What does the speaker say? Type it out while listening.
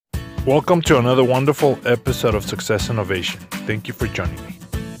Welcome to another wonderful episode of Success Innovation. Thank you for joining me.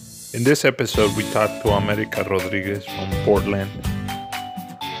 In this episode, we talked to America Rodriguez from Portland.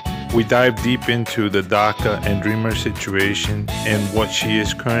 We dive deep into the DACA and Dreamer situation and what she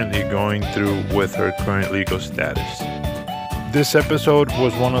is currently going through with her current legal status. This episode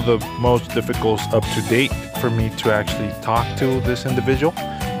was one of the most difficult up to date for me to actually talk to this individual,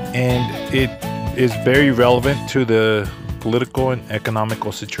 and it is very relevant to the political and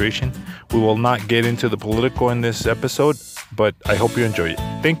economical situation. We will not get into the political in this episode, but I hope you enjoy it.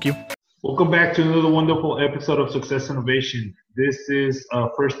 Thank you. Welcome back to another wonderful episode of Success Innovation. This is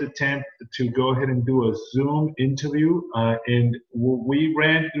our first attempt to go ahead and do a Zoom interview, and we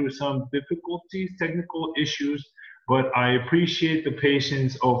ran through some difficulties, technical issues, but I appreciate the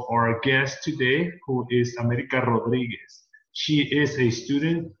patience of our guest today, who is America Rodriguez. She is a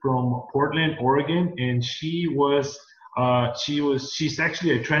student from Portland, Oregon, and she's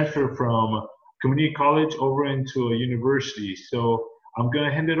actually a transfer from community college over into a university. So I'm going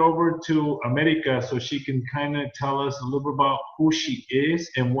to hand it over to America so she can kind of tell us a little bit about who she is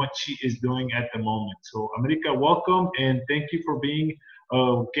and what she is doing at the moment. So America, welcome, and thank you for being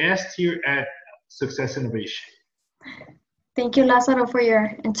a guest here at Success Innovation. Thank you, Lázaro, for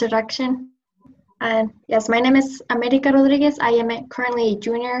your introduction. And yes, my name is America Rodriguez. I am currently a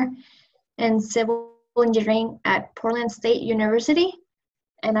junior in civil engineering at Portland State University,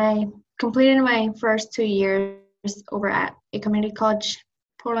 and I completed my first 2 years over at a community college,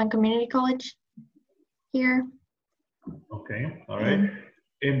 Portland Community College here. Okay, all right.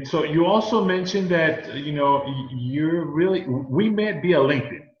 And so you also mentioned that, we met via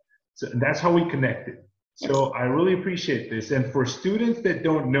LinkedIn. So that's how we connected. So I really appreciate this. And for students that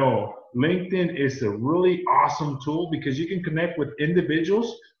don't know, LinkedIn is a really awesome tool because you can connect with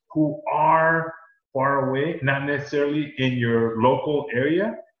individuals who are far away, not necessarily in your local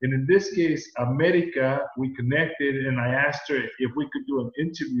area. And in this case, America, we connected and I asked her if we could do an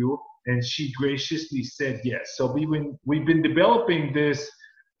interview, and she graciously said yes. So we've been developing this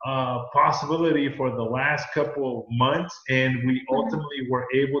possibility for the last couple of months, and we ultimately were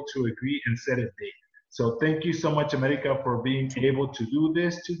able to agree and set a date. So thank you so much, America, for being able to do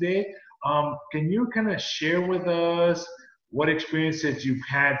this today. Can you kind of share with us what experiences you've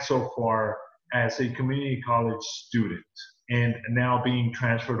had so far as a community college student and now being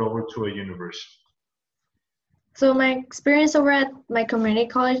transferred over to a university? So my experience over at my community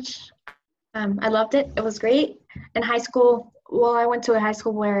college, I loved it. It was great. In high school, I went to a high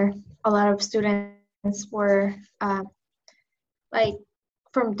school where a lot of students were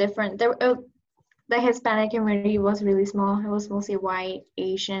from different, the Hispanic community was really small. It was mostly white,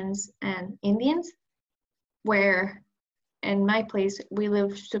 Asians, and Indians, where in my place, we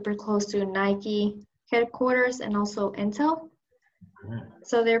live super close to Nike headquarters and also Intel.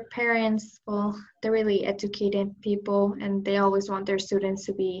 So their parents, they're really educated people, and they always want their students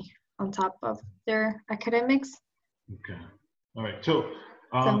to be on top of their academics. Okay. All right. So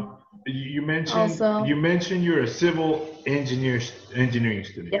you mentioned you're a civil engineering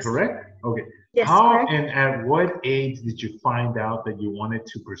student, yes. Correct? Okay. Yes, How correct. And at what age did you find out that you wanted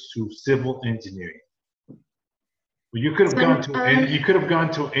to pursue civil engineering? Well, you could have gone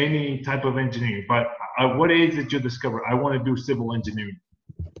to any type of engineering, but at what age did you discover I want to do civil engineering?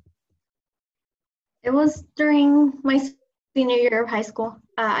 It was during my senior year of high school.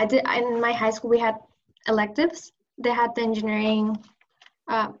 In my high school we had electives. They had the engineering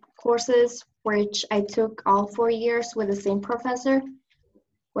courses, which I took all 4 years with the same professor,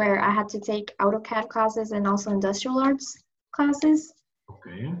 where I had to take AutoCAD classes and also industrial arts classes.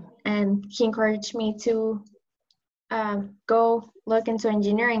 Okay. And he encouraged me to go look into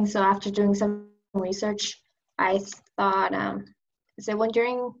engineering. So after doing some research, I thought civil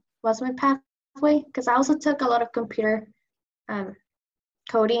engineering was my pathway, because I also took a lot of computer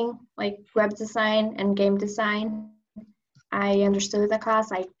coding, like web design and game design. I understood the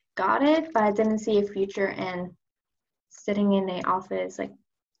class, I got it, but I didn't see a future in sitting in an office, like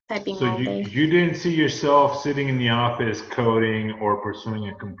typing all day. So you didn't see yourself sitting in the office coding or pursuing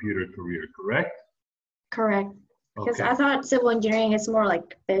a computer career, correct? Correct. Because I thought civil engineering is more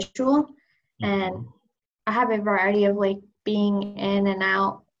like visual, and I have a variety of like being in and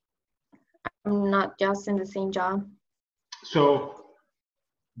out. I'm not just in the same job. So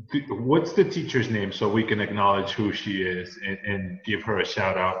what's the teacher's name so we can acknowledge who she is and give her a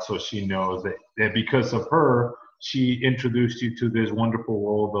shout out so she knows that because of her, she introduced you to this wonderful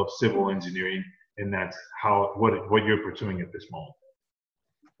world of civil engineering, and that's what you're pursuing at this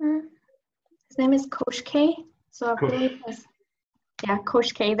moment? His name is Coach K. So I believe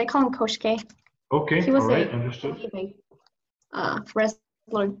Coach K. They call him Coach K. Okay, he was all right, understood.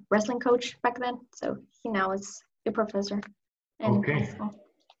 a wrestling coach back then. So he now is a professor in high Okay. school.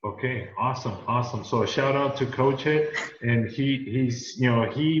 Okay, awesome. So a shout out to Coach Head, and he's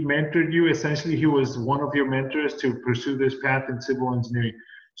he mentored you. Essentially, he was one of your mentors to pursue this path in civil engineering.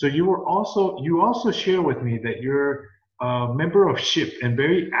 So you also share with me that you're a member of SHIP and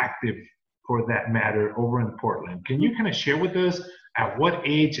very active for that matter over in Portland. Can you kind of share with us at what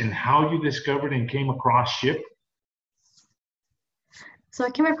age and how you discovered and came across SHIP? So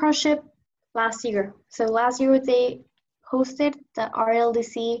I came across SHIP last year. So last year they hosted the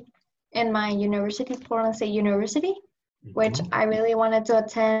RLDC in my university, Portland State University, which I really wanted to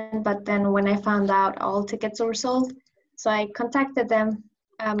attend, but then when I found out all tickets were sold, so I contacted them,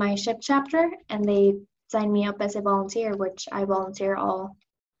 my SHIP chapter, and they signed me up as a volunteer, which I volunteer all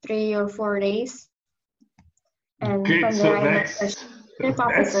 3 or 4 days. And Okay, from so there I met the SHIP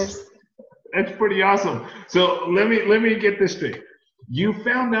officers. That's pretty awesome. So let me get this straight. You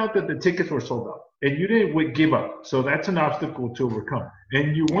found out that the tickets were sold out, and you didn't give up. So that's an obstacle to overcome.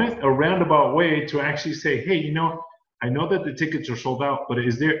 And you went a roundabout way to actually say, hey, I know that the tickets are sold out, but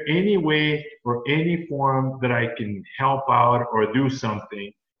is there any way or any form that I can help out or do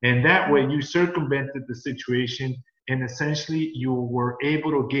something? And that way you circumvented the situation, and essentially you were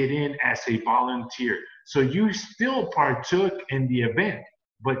able to get in as a volunteer. So you still partook in the event,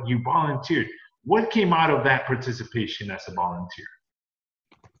 but you volunteered. What came out of that participation as a volunteer?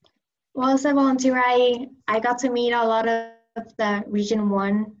 Well, as a volunteer, I got to meet a lot of the Region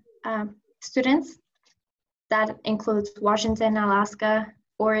 1 students. That includes Washington, Alaska,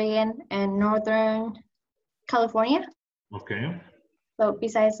 Oregon, and Northern California. Okay. So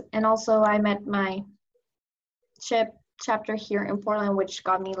and also I met my SHIP chapter here in Portland, which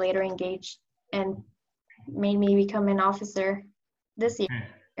got me later engaged and made me become an officer this year.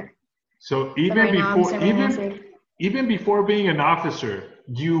 Okay. So even before being an officer,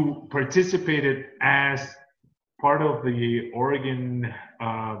 you participated as part of the Oregon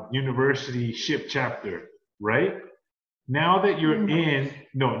University SHIP chapter, right? Now that you're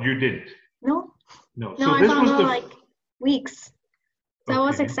no, you didn't. No. So I found out like weeks. So I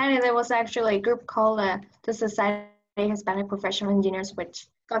was excited. There was actually a group called the Society of Hispanic Professional Engineers, which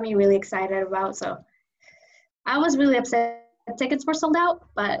got me really excited about. So I was really upset tickets were sold out,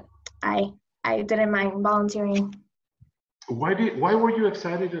 but I didn't mind volunteering. Why were you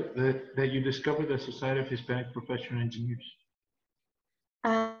excited that you discovered the Society of Hispanic Professional Engineers?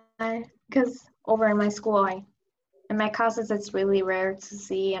 Because over in my school, in my classes, it's really rare to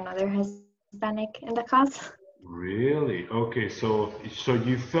see another Hispanic in the class. Really? Okay, so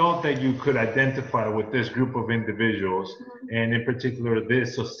you felt that you could identify with this group of individuals, and in particular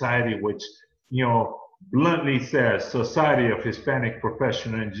this society, which bluntly says Society of Hispanic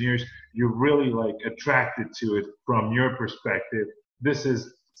Professional Engineers. You're really attracted to it from your perspective. This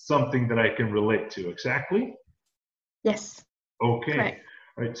is something that I can relate to. Exactly? Yes. Okay. Correct.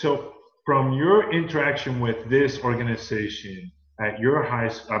 All right. So from your interaction with this organization at your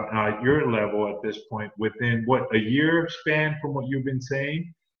your level at this point, within a year span from what you've been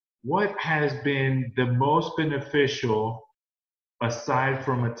saying, what has been the most beneficial aside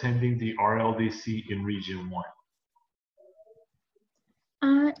from attending the RLDC in Region 1?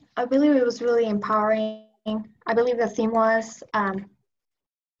 I believe it was really empowering. I believe the theme was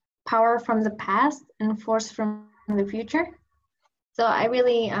power from the past and force from the future. So I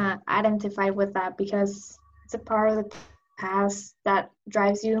really identified with that because it's a part of the past that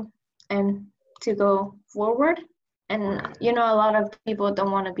drives you and to go forward. And a lot of people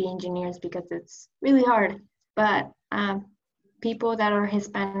don't want to be engineers because it's really hard. But people that are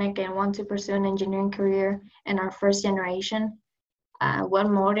Hispanic and want to pursue an engineering career and are first generation, what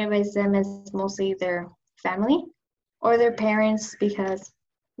motivates them is mostly their family or their parents, because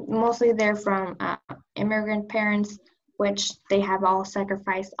mostly they're from immigrant parents, which they have all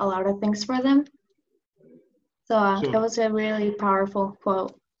sacrificed a lot of things for them. So it was a really powerful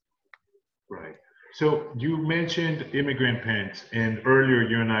quote. Right. So you mentioned immigrant parents, and earlier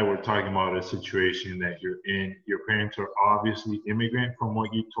you and I were talking about a situation that you're in. Your parents are obviously immigrant from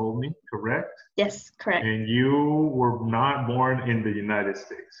what you told me, correct? Yes, correct. And you were not born in the United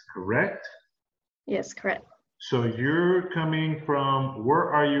States, correct? Yes, correct. So you're coming from,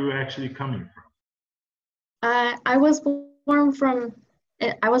 where are you actually coming from? I was born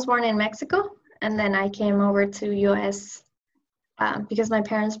in Mexico, and then I came over to US because my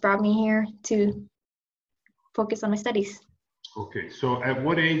parents brought me here to focus on my studies. Okay, so at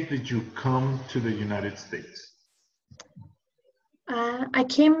what age did you come to the United States? I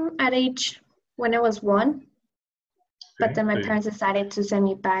came at age when I was 1, but then my parents decided to send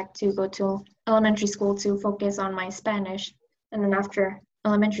me back to go to elementary school to focus on my Spanish. And then after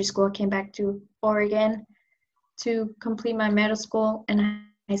elementary school, I came back to Oregon to complete my middle school and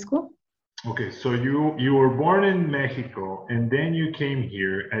high school. Okay, so you were born in Mexico and then you came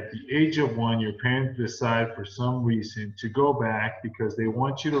here. At the age of 1, your parents decide for some reason to go back because they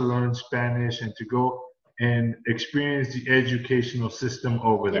want you to learn Spanish and to go and experience the educational system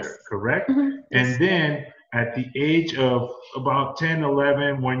over Yes. there, correct? Mm-hmm. Yes. And then at the age of about 10,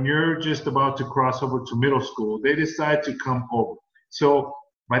 11, when you're just about to cross over to middle school, they decide to come over. So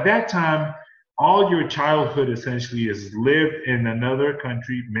by that time, all your childhood essentially is lived in another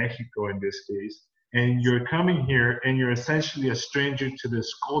country, Mexico in this case, and you're coming here and you're essentially a stranger to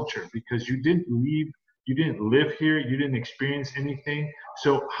this culture because you didn't live here, you didn't experience anything.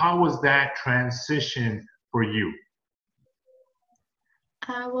 So how was that transition for you?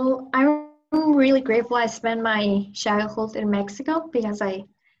 Well, I'm really grateful I spent my childhood in Mexico because I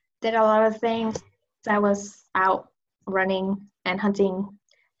did a lot of things. I was out running and hunting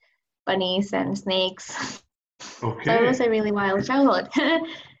bunnies and snakes. Okay. So it was a really wild childhood.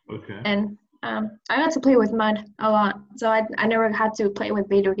 Okay. And I got to play with mud a lot. So I never had to play with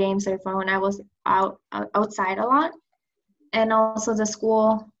video games or phone. I was outside a lot. And also the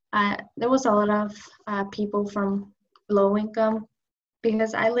school, there was a lot of people from low income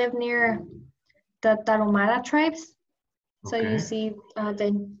because I live near the Tarahumara tribes. So Okay. you see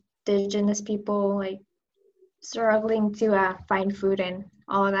the indigenous people like struggling to find food and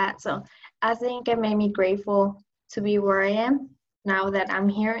all of that. So I think it made me grateful to be where I am now that I'm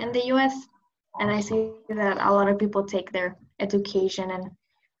here in the US. And I see that a lot of people take their education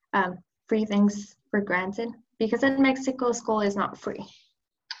and free things for granted because in Mexico, school is not free.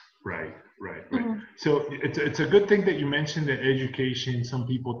 Right. Mm-hmm. So it's a good thing that you mentioned that education, some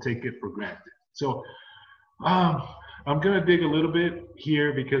people take it for granted. So I'm going to dig a little bit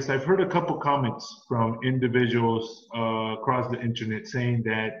here because I've heard a couple comments from individuals across the internet saying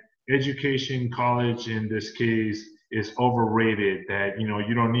that education, college in this case, is overrated, that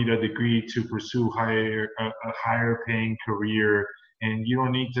you don't need a degree to pursue a higher paying career, and you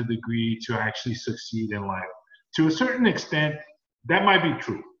don't need a degree to actually succeed in life. To a certain extent, that might be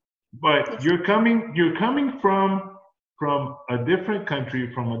true. But you're coming from a different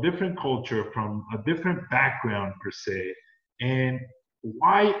country, from a different culture, from a different background per se. And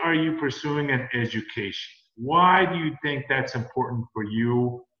why are you pursuing an education? Why do you think that's important for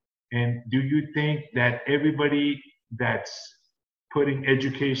you? And do you think that everybody that's putting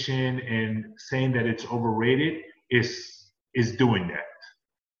education and saying that it's overrated is doing that?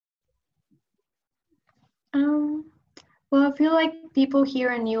 Well, I feel like people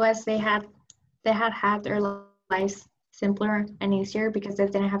here in US they had their lives simpler and easier because they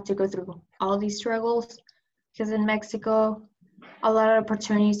didn't have to go through all these struggles. Because in Mexico, a lot of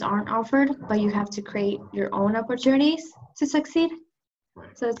opportunities aren't offered, but you have to create your own opportunities to succeed.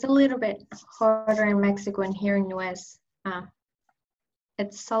 So it's a little bit harder in Mexico and here in US.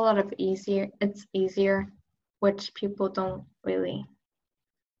 It's a lot of easier. It's easier, which people don't really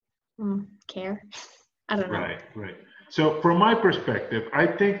care. I don't know. Right. So from my perspective, I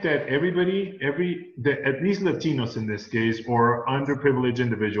think that at least Latinos in this case, or underprivileged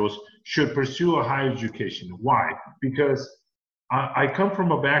individuals, should pursue a higher education. Why? Because I come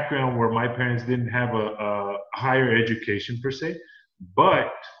from a background where my parents didn't have a higher education per se,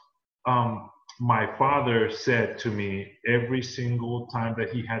 but my father said to me every single time that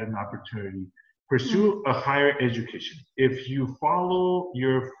he had an opportunity, pursue a higher education. If you follow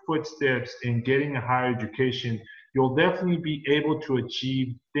your footsteps in getting a higher education, you'll definitely be able to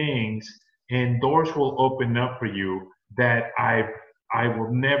achieve things and doors will open up for you that I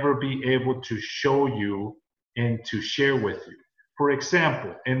will never be able to show you and to share with you. For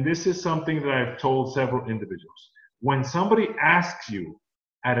example, and this is something that I've told several individuals, when somebody asks you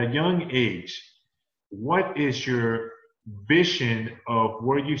at a young age, what is your vision of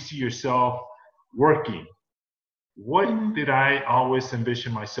where you see yourself working? What did I always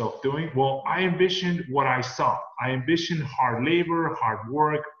envision myself doing? Well, I envisioned what I saw. I envisioned hard labor, hard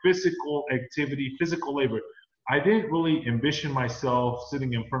work, physical activity, physical labor. I didn't really envision myself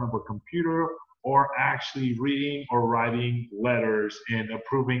sitting in front of a computer or actually reading or writing letters and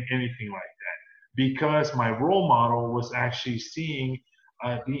approving anything like that, because my role model was actually seeing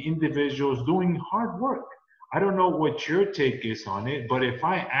the individuals doing hard work. I don't know what your take is on it, but if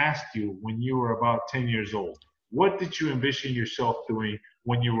I asked you when you were about 10 years old, what did you envision yourself doing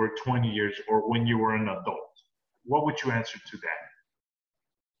when you were 20 years or when you were an adult? What would you answer to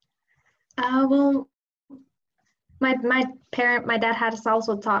that? Well, my dad has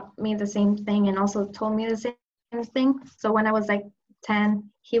also taught me the same thing and also told me the same thing. So when I was like 10,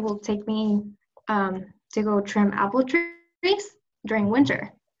 he will take me to go trim apple trees. during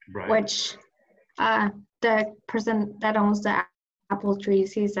winter, Right. which the person that owns the apple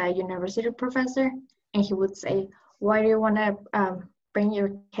trees, he's a university professor, and he would say, why do you want to bring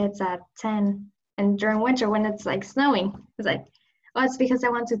your kids at 10 and during winter when it's like snowing? It's like, oh, it's because I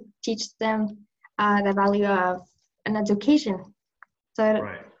want to teach them the value of an education. So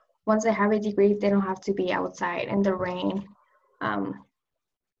Right. once they have a degree, they don't have to be outside in the rain.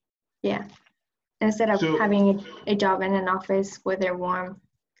 Yeah, instead of having a job in an office where they're warm.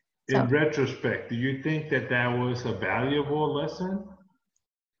 In retrospect, do you think that that was a valuable lesson?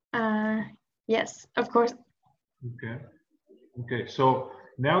 Yes, of course. Okay. Okay. So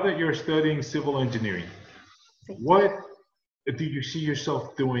now that you're studying civil engineering, what do you see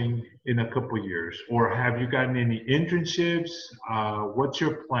yourself doing in a couple of years? Or have you gotten any internships? What's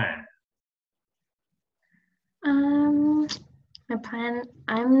your plan? My plan,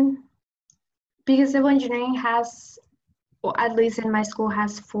 because civil engineering has, or at least in my school,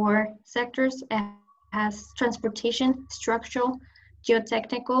 has 4 sectors. It has transportation, structural,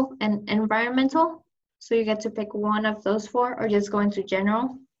 geotechnical, and environmental. So you get to pick one of those 4 or just go into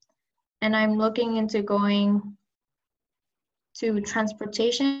general. And I'm looking into going to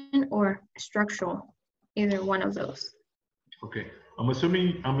transportation or structural, either one of those. Okay. I'm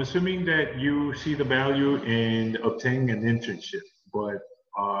assuming that you see the value in obtaining an internship, but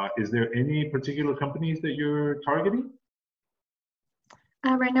is there any particular companies that you're targeting?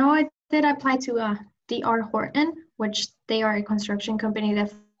 Right now, I did apply to D.R. Horton, which they are a construction company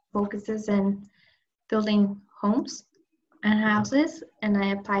that focuses in building homes and houses, and I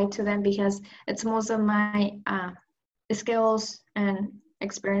applied to them because it's most of my skills and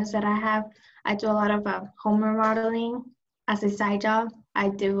experience that I have. I do a lot of home remodeling as a side job. I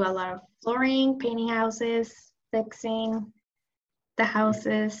do a lot of flooring, painting houses, fixing the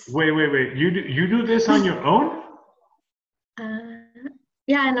houses. Wait. You do this on your own?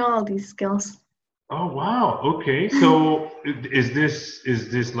 Yeah, I know all these skills. Oh wow. Okay. So is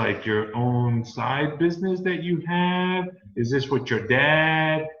this like your own side business that you have? Is this with your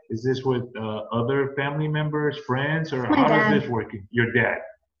dad? Is this with other family members, friends, or how does this work? Your dad.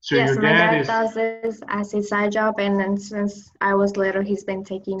 So yes, your my dad dad is does this as a side job, and then since I was little, he's been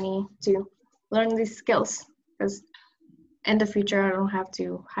taking me to learn these skills because in the future I don't have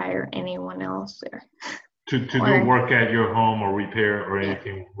to hire anyone else there. to do work at your home or repair or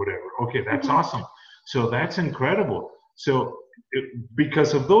anything, whatever. Okay, that's awesome. So that's incredible. So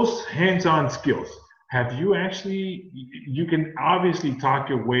because of those hands-on skills, have you actually, you can obviously talk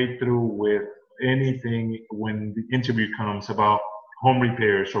your way through with anything when the interview comes about home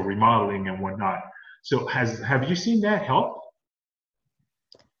repairs or remodeling and whatnot. So have you seen that help?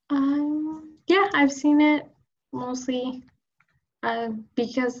 Yeah, I've seen it mostly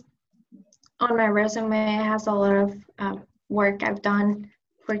because on my resume it has a lot of work I've done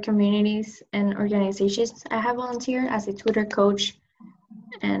for communities and organizations. I have volunteered as a tutor coach,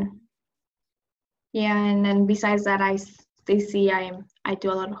 and yeah, and then besides that, they see I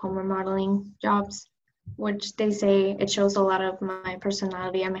do a lot of home remodeling jobs, which they say it shows a lot of my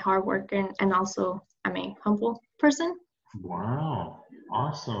personality. I'm a hard worker and also I'm a humble person. Wow,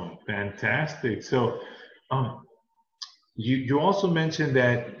 awesome, fantastic. So, you also mentioned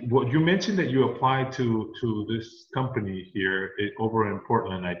that you applied to this company here over in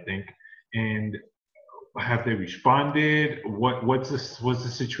Portland, I think, and have they responded? What's the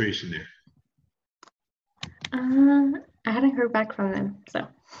situation there? I hadn't heard back from them, so.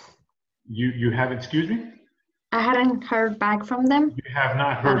 You have, excuse me? I hadn't heard back from them. You have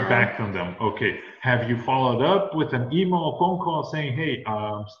not heard back from them. Okay. Have you followed up with an email or phone call saying, hey,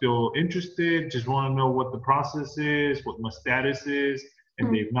 I'm still interested, just want to know what the process is, what my status is,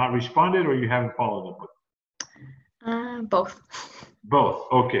 and they've not responded, or you haven't followed up with them? Both.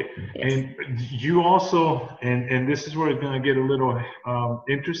 Both. Okay. Yes. And you also, and this is where it's going to get a little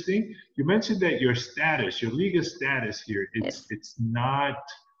interesting. You mentioned that your status, your legal status here, it's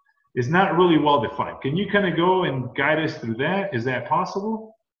not really well defined. Can you kind of go and guide us through that? Is that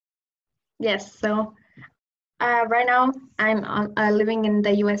possible? Yes. So right now I'm living in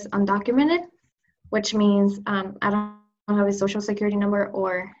the U.S. undocumented, which means I don't have a social security number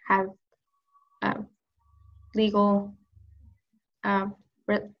or have legal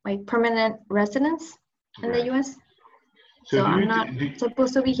like permanent residence in the U.S. So I'm not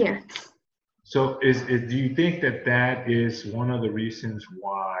supposed to be here. So do you think that is one of the reasons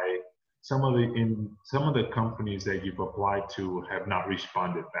why some of the companies that you've applied to have not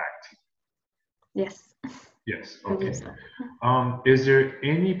responded back to you? Yes. Yes. Okay. Is there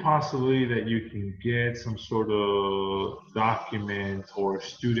any possibility that you can get some sort of document or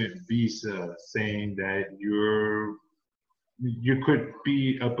student visa saying that you could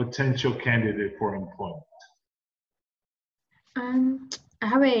be a potential candidate for employment? I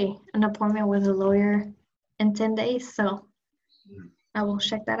have an appointment with a lawyer in 10 days, so I will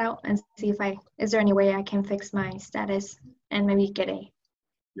check that out and see if is there any way I can fix my status and maybe get a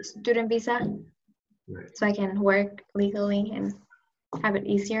student visa, Right. so I can work legally and have it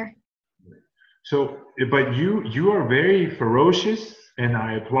easier. So, but you are very ferocious, and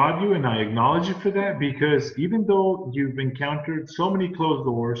I applaud you and I acknowledge you for that, because even though you've encountered so many closed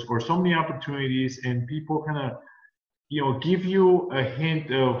doors or so many opportunities, and people kind of, give you a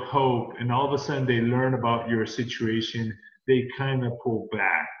hint of hope, and all of a sudden they learn about your situation, they kind of pull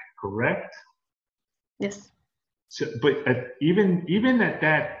back, correct? Yes. So, but even at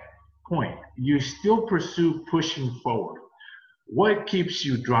that point, you still pursue pushing forward. What keeps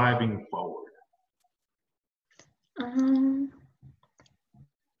you driving forward?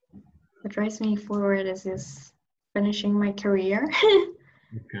 What drives me forward is just finishing my career.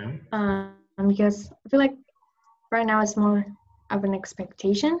 Okay. Because I feel like right now it's more of an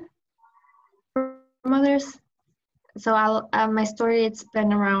expectation from others. So my story, it's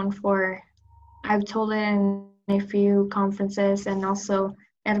been around I've told it in a few conferences and also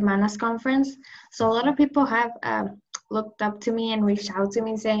Hermanas conference. So a lot of people have looked up to me and reached out to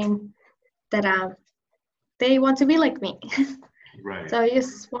me saying that they want to be like me. Right. So I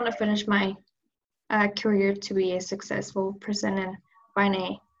just want to finish my career to be a successful person and find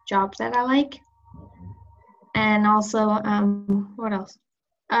a job that I like. And also, what else?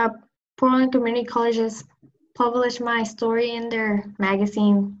 Portland Community Colleges published my story in their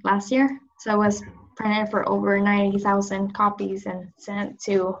magazine last year. So it was printed for over 90,000 copies and sent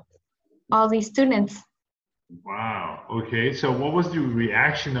to all these students. Wow. Okay. So what was the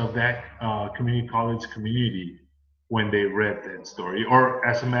reaction of that community college community when they read that story? Or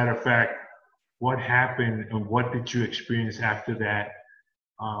as a matter of fact, what happened and what did you experience after that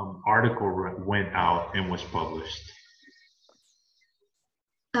article went out and was published?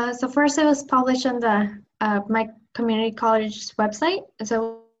 So first it was published on my community college's website.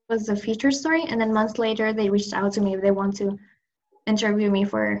 So it was a feature story. And then months later, they reached out to me if they want to interview me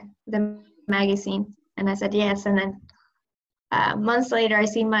for the magazine. And I said yes. And then months later, I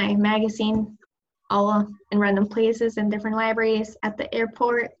see my magazine all in random places, in different libraries, at the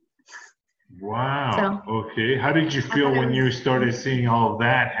airport. Wow. So, okay. How did you feel when you started seeing all of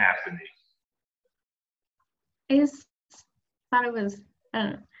that happening? I just thought it was,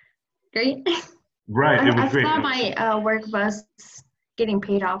 great. Right. It was great. I thought my work was getting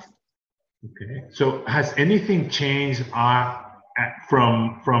paid off. Okay. So has anything changed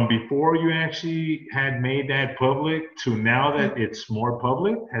from before you actually had made that public to now that it's more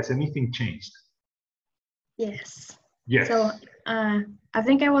public? Has anything changed? Yes. Yes. So I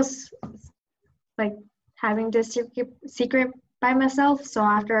think I was like having this secret by myself. So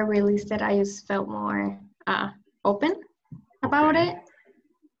after I released it, I just felt more open about it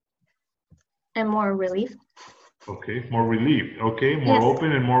and more relief. Okay, more relief. Okay, more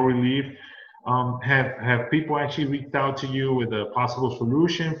open and more relief. Have people actually reached out to you with a possible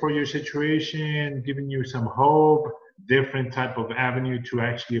solution for your situation, giving you some hope, different type of avenue to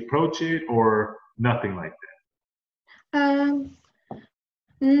actually approach it, or nothing like that?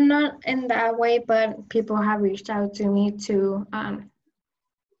 Not in that way, but people have reached out to me to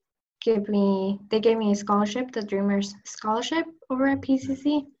they gave me a scholarship, the Dreamers Scholarship over at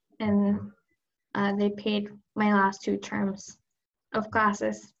PCC, and they paid my last 2 terms of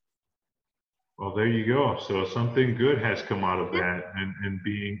classes. Well, there you go. So something good has come out of that, and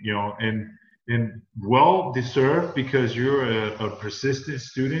being, and well deserved, because you're a persistent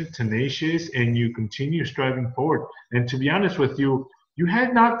student, tenacious, and you continue striving forward. And to be honest with you, you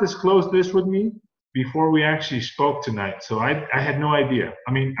had not disclosed this with me before we actually spoke tonight. So I had no idea.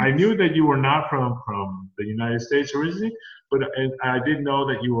 I mean, I knew that you were not from the United States originally, but I did know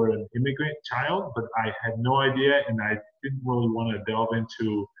that you were an immigrant child, but I had no idea, and I didn't really want to delve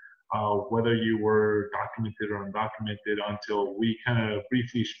into whether you were documented or undocumented until we kind of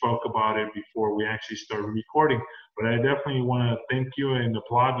briefly spoke about it before we actually started recording. But I definitely want to thank you and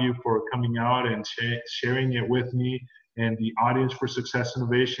applaud you for coming out and sharing it with me and the audience for Success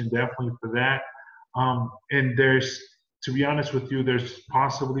Innovation, definitely for that. And to be honest with you, there's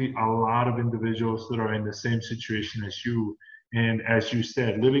possibly a lot of individuals that are in the same situation as you. And as you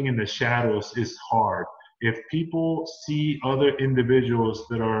said, living in the shadows is hard. If people see other individuals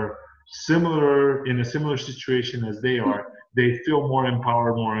that are in a similar situation as they are, they feel more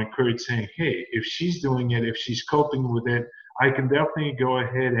empowered, more encouraged, saying, hey, if she's doing it, if she's coping with it, I can definitely go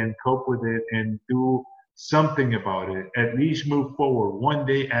ahead and cope with it and do something about it, at least move forward one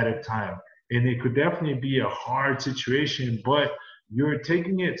day at a time. and it could definitely be a hard situation, but you're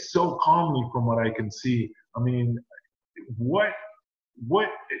taking it so calmly from what I can see. I mean, what what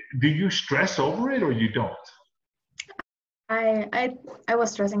do you stress over it or you don't? I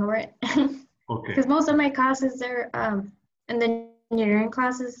was stressing over it Okay. because most of my classes they're in the engineering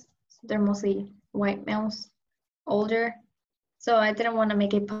classes they're mostly white males, older. So I didn't want to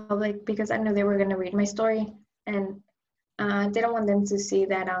make it public because I knew they were gonna read my story, and I didn't want them to see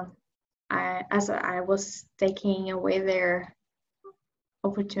that I was taking away their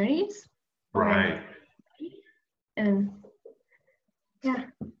opportunities, or Right. and yeah,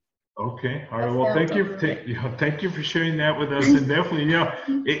 Okay. All I right. Well, felt over it. thank you for sharing that with us. And definitely,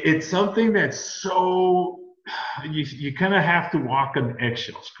 it's something that's so you kind of have to walk on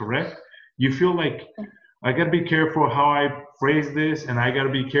eggshells, correct? You feel like I got to be careful how I phrase this, and I got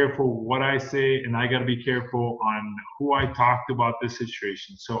to be careful what I say, and I got to be careful on who I talked about this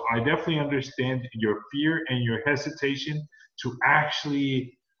situation. So I definitely understand your fear and your hesitation to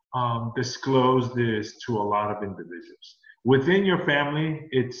actually disclose this to a lot of individuals. Within your family,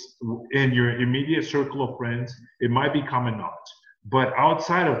 it's in your immediate circle of friends, it might be common knowledge. But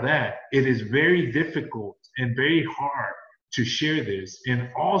outside of that, it is very difficult and very hard to share this, and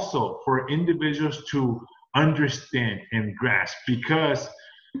also for individuals to understand and grasp, because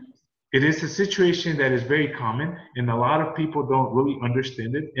it is a situation that is very common and a lot of people don't really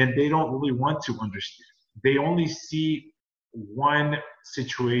understand it, and they don't really want to understand. They only see one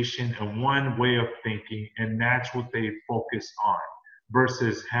situation and one way of thinking, and that's what they focus on,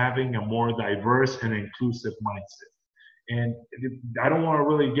 versus having a more diverse and inclusive mindset. And I don't want to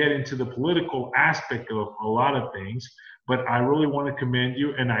really get into the political aspect of a lot of things, but I really want to commend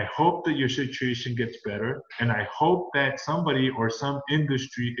you. And I hope that your situation gets better. And I hope that somebody or some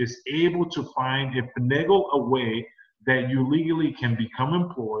industry is able to find and finagle a way that you legally can become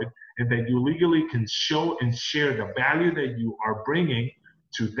employed, and that you legally can show and share the value that you are bringing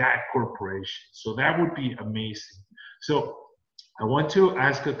to that corporation. So that would be amazing. So I want to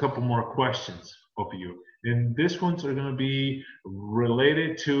ask a couple more questions of you. And these ones are going to be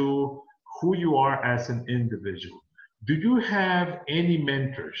related to who you are as an individual. Do you have any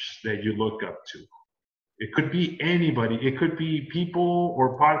mentors that you look up to? It could be anybody. It could be people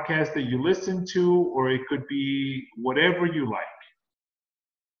or podcasts that you listen to, or it could be whatever you like.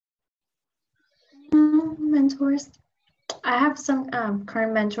 Mentors. I have some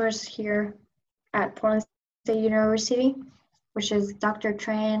current mentors here at Portland State University, which is Dr.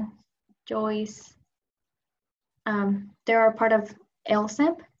 Tran, Joyce. They are part of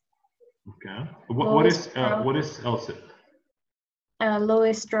LSEP, Okay. Louis Stroke, what is LSIP?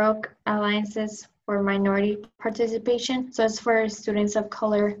 Louis Stroke Alliances for Minority Participation. So it's for students of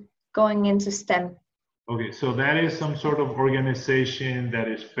color going into STEM. Okay, so that is some sort of organization that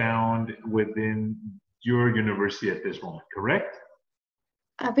is found within your university at this moment, correct?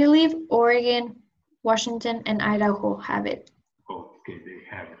 I believe Oregon, Washington, and Idaho have it. Okay, they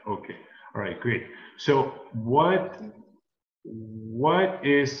have it. Okay. All right, great. So what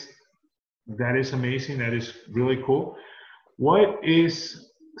is that is amazing. That is really cool. What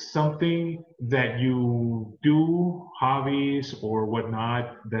is something that you do, hobbies or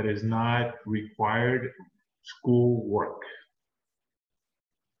whatnot, that is not required school work?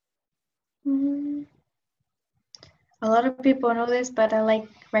 A lot of people know this, but I like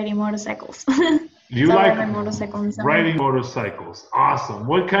riding motorcycles. You So I like ride my motorcycle in summer. riding motorcycles. Awesome.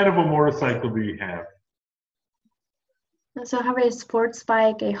 What kind of a motorcycle do you have? So I have a sports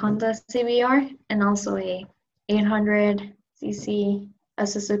bike, a Honda CBR, and also a 800cc a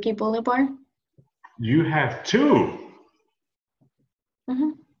Suzuki Boulevard. You have two.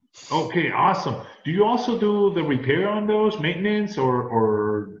 Mhm. Okay, awesome. Do you also do the repair on those, maintenance,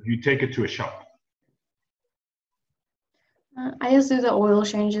 or you take it to a shop? I just do the oil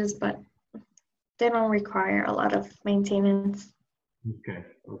changes, but they don't require a lot of maintenance. Okay,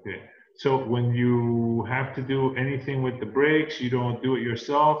 okay. So when you have to do anything with the brakes, you don't do it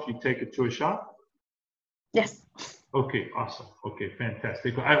yourself, you take it to a shop? Yes. Okay, awesome. Okay,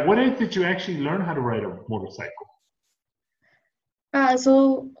 fantastic. What age did you actually learn how to ride a motorcycle?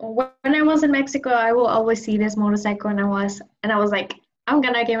 So when I was in Mexico, I will always see this motorcycle, and I was like, I'm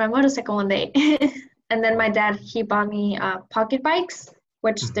gonna get my motorcycle one day. And then my dad, he bought me pocket bikes,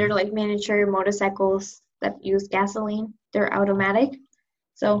 which they're like miniature motorcycles that use gasoline. They're automatic.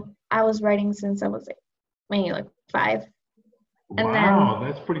 So I was riding since I was maybe like 5. And Wow, then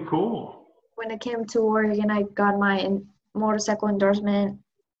that's pretty cool. when I came to Oregon, I got my motorcycle endorsement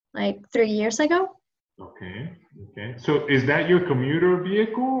like 3 years ago. Okay, okay. So is that your commuter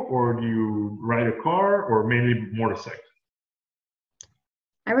vehicle, or do you ride a car, or mainly motorcycle?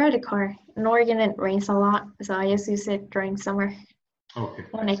 I ride a car. In Oregon, it rains a lot, so I just use it during summer Okay,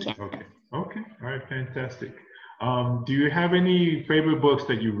 when I I see. can. Okay, okay, all right, fantastic. Do you have any favorite books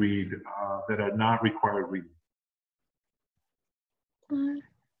that you read that are not required reading?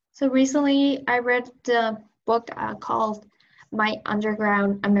 So recently, I read the book called My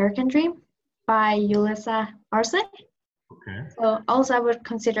Underground American Dream by Yulisa Arce. Okay, So also, I would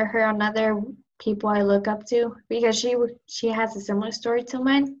consider her another people I look up to because she has a similar story to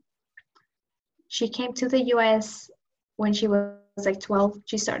mine. She came to the U.S. when she was like 12.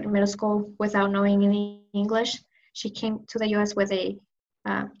 She started middle school without knowing any English. She came to the U.S. with a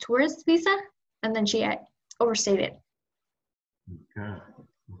tourist visa, and then she overstayed it. okay,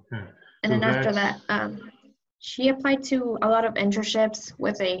 okay. And So then after that's that, she applied to a lot of internships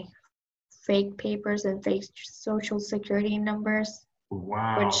with a fake papers and fake social security numbers,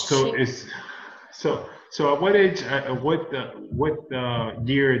 which wow. So she it's so at what age? What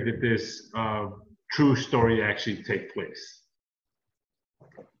year did this true story actually take place?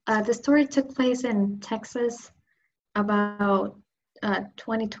 the story took place in Texas about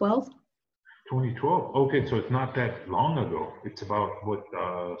 2012. 2012. Okay, so it's not that long ago. It's about what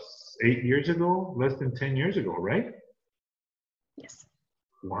 8 years ago, less than 10 years ago, right? Yes.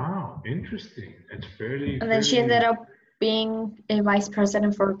 Wow, interesting. It's fairly, And then she ended fairly. up being a vice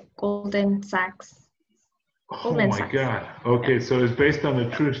president for Goldman Sachs. Oh Goldman my Sachs. God. Yeah. Okay, so it's based on the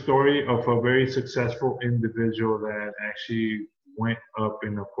true story of a very successful individual that actually went up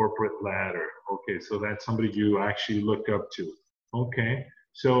in the corporate ladder. Okay, so that's somebody you actually look up to. Okay,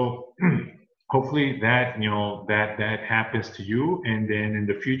 so hopefully that that happens to you, and then in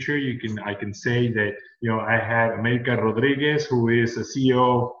the future I can say that I had America Rodriguez, who is a CEO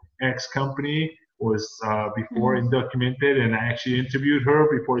of X company, was before Mhm. undocumented, and I actually interviewed her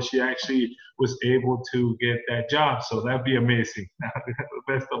before she actually was able to get that job. So that'd be amazing.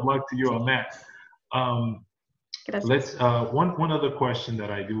 Best of luck to you on that. Um, Gracias. let's one other question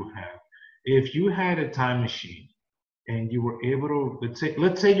that I do have. If you had a time machine and you were able to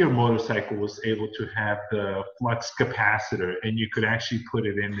let's say your motorcycle was able to have the flux capacitor and you could actually put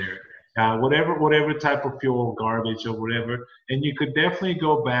it in there, whatever type of fuel, garbage or whatever, and you could definitely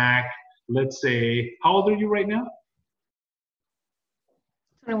go back. Let's say, how old are you right now?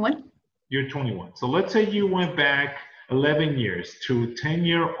 21. You're 21. So let's say you went back 11 years to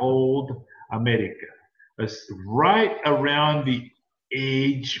 10-year-old America. That's right around the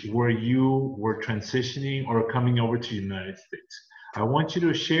age where you were transitioning or coming over to the United States. I want you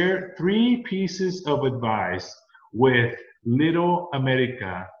to share 3 pieces of advice with little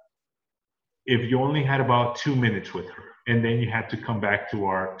America if you only had about 2 minutes with her, and then you had to come back to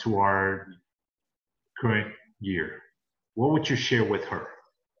our current year. What would you share with her?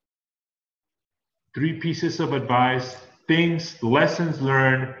 3 pieces of advice, things, lessons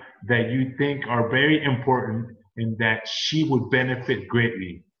learned that you think are very important and that she would benefit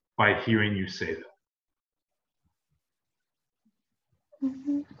greatly by hearing you say them.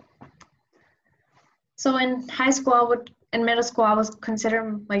 Mhm. So in in middle school, I was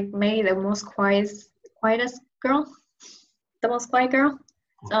considered like maybe the most quietest girl, the most quiet girl.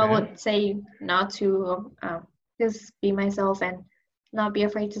 So I Okay? would say not to just be myself and not be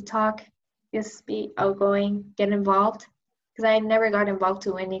afraid to talk, just be outgoing, get involved. Because I never got involved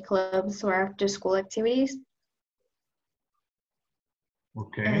to any clubs or after school activities.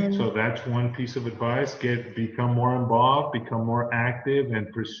 Okay, so And that's one piece of advice. Become more involved, become more active,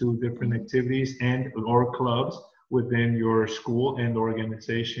 and pursue different activities and or clubs within your school and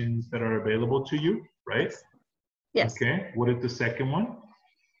organizations that are available to you, right? yes, yes. Okay, what is the second one?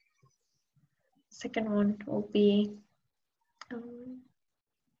 Second one will be um,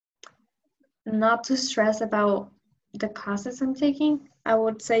 not to stress about the classes I'm taking. I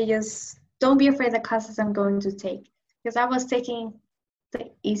would say just don't be afraid of the classes I'm going to take. Because I was taking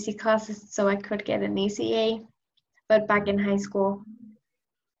the easy classes so I could get an easy A. But back in high school,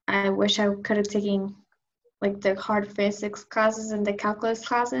 I wish I could have taken like the hard physics classes and the calculus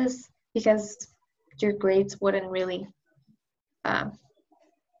classes because your grades wouldn't really um,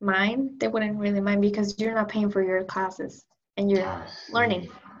 mind. They wouldn't really mind because you're not paying for your classes and you're I learning.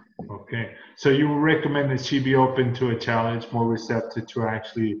 see. Okay. So you would recommend that she be open to a challenge, more receptive to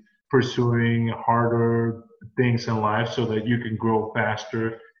actually pursuing harder things in life so that you can grow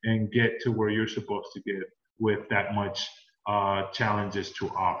faster and get to where you're supposed to get with that much challenges to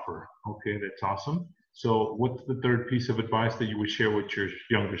offer. Okay, that's awesome. So what's the third piece of advice that you would share with your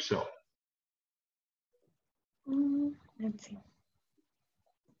younger self? Let's see.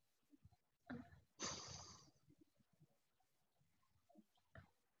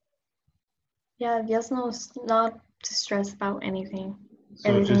 Yeah, just no, not to stress about anything.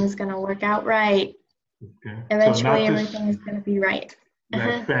 everything is going to work out right. Okay. Eventually, everything is going to be right.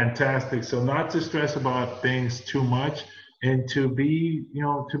 That's fantastic. So not to stress about things too much, and to be,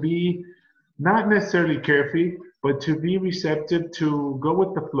 to be not necessarily carefree, but to be receptive, to go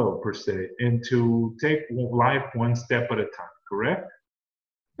with the flow per se, and to take life one step at a time. Correct?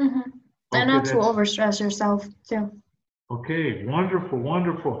 Mm-hmm. And not to overstress yourself too. Okay, wonderful,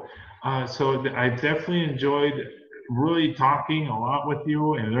 wonderful. So I definitely enjoyed really talking a lot with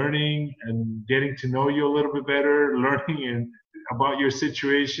you and learning and getting to know you a little bit better. Learning and about your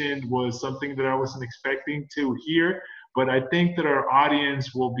situation was something that I wasn't expecting to hear, but I think that our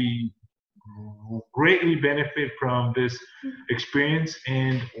audience will greatly benefit from this experience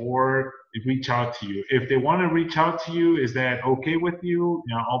and or reach out to you. If they want to reach out to you, is that okay with you?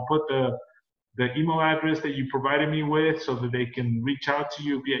 Now I'll put the email address that you provided me with so that they can reach out to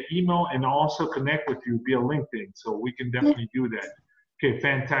you via email and also connect with you via LinkedIn. So we can definitely do that. Okay,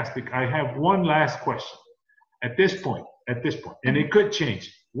 fantastic. I have one last question. At this point, and it could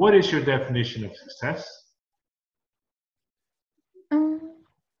change. What is your definition of success?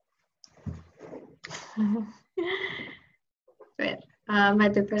 My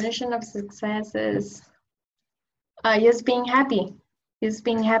definition of success is just being happy. Just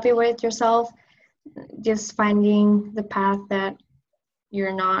being happy with yourself, just finding the path that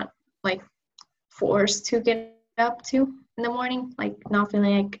you're not like forced to get up to in the morning, like not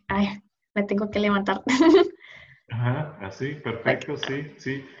feeling like me tengo que levantar. Ajá, así, perfecto, sí,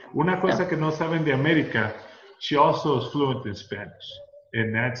 sí. Una cosa que no saben de América, she also is fluent in Spanish.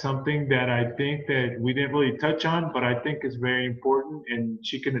 And that's something that I think that we didn't really touch on, but I think is very important, and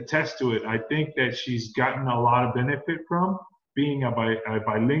she can attest to it. I think that she's gotten a lot of benefit from being a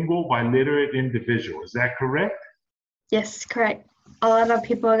bilingual, biliterate individual. Is that correct? Yes, correct. A lot of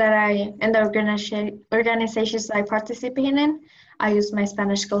people that in the organizations I participate in, I use my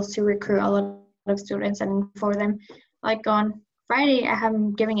Spanish skills to recruit a lot of students, and for them, like on Friday,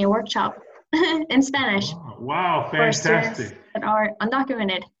 I'm giving a workshop in Spanish. Wow, fantastic. For students that are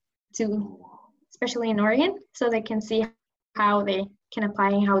undocumented, especially in Oregon, so they can see how they can apply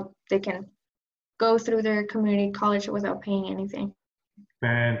and how they can go through their community college without paying anything.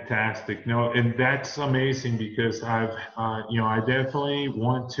 Fantastic. No, and that's amazing because I definitely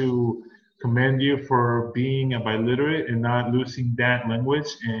want to commend you for being a biliterate and not losing that language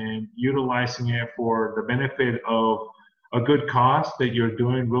and utilizing it for the benefit of a good cause, that you're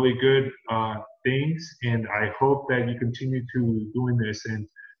doing really good things. And I hope that you continue to doing this and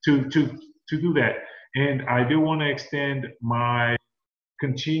to do that. And I do want to extend my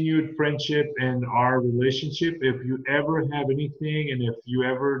continued friendship and our relationship. If you ever have anything, and if you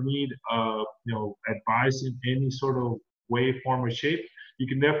ever need advice in any sort of way, form, or shape, you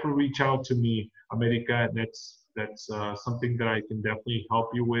can definitely reach out to me, America. That's something that I can definitely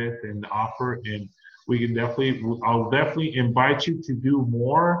help you with and offer. And I'll definitely invite you to do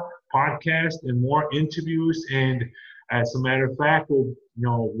more podcasts and more interviews. And as a matter of fact,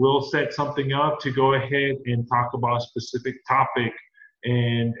 we'll set something up to go ahead and talk about a specific topic,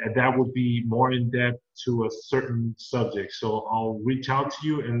 and that would be more in depth to a certain subject. So I'll reach out to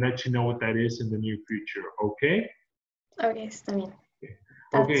you and let you know what that is in the near future. Okay? Okay, Stamina.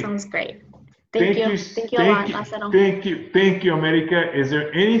 That sounds great. Thank you a lot, Lázaro. Thank you, America. Is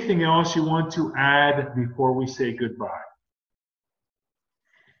there anything else you want to add before we say goodbye?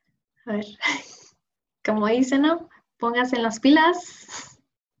 A ver, como dicen, ¿no? Pónganse las pilas.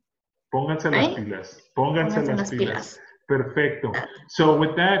 Pónganse las pilas. Perfecto. So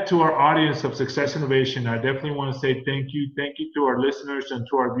with that, to our audience of Success Innovation, I definitely want to say thank you. Thank you to our listeners and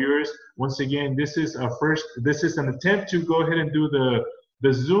to our viewers. Once again, this is an attempt to go ahead and do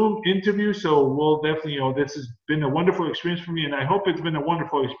the Zoom interview. So we'll definitely, this has been a wonderful experience for me, and I hope it's been a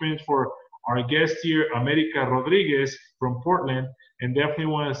wonderful experience for our guest here, America Rodriguez from Portland. And definitely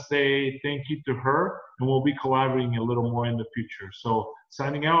want to say thank you to her, and we'll be collaborating a little more in the future. So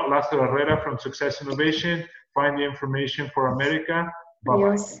signing out, Lázaro Herrera from Success Innovation. Find the information for America.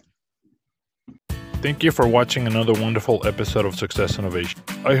 Bye-bye. Yes. Thank you for watching another wonderful episode of Success Innovation.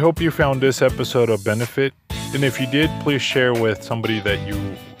 I hope you found this episode of benefit. And if you did, please share with somebody that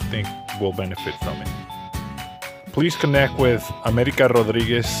you think will benefit from it. Please connect with America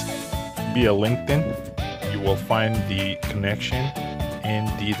Rodriguez via LinkedIn. You will find the connection in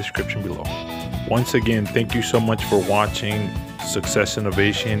the description below. Once again, thank you so much for watching Success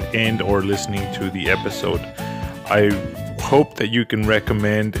Innovation and or listening to the episode. I hope that you can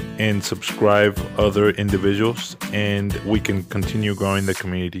recommend and subscribe other individuals, and we can continue growing the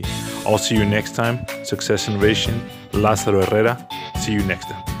community. I'll see you next time. Success Innovation, Lázaro Herrera. See you next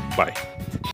time. Bye.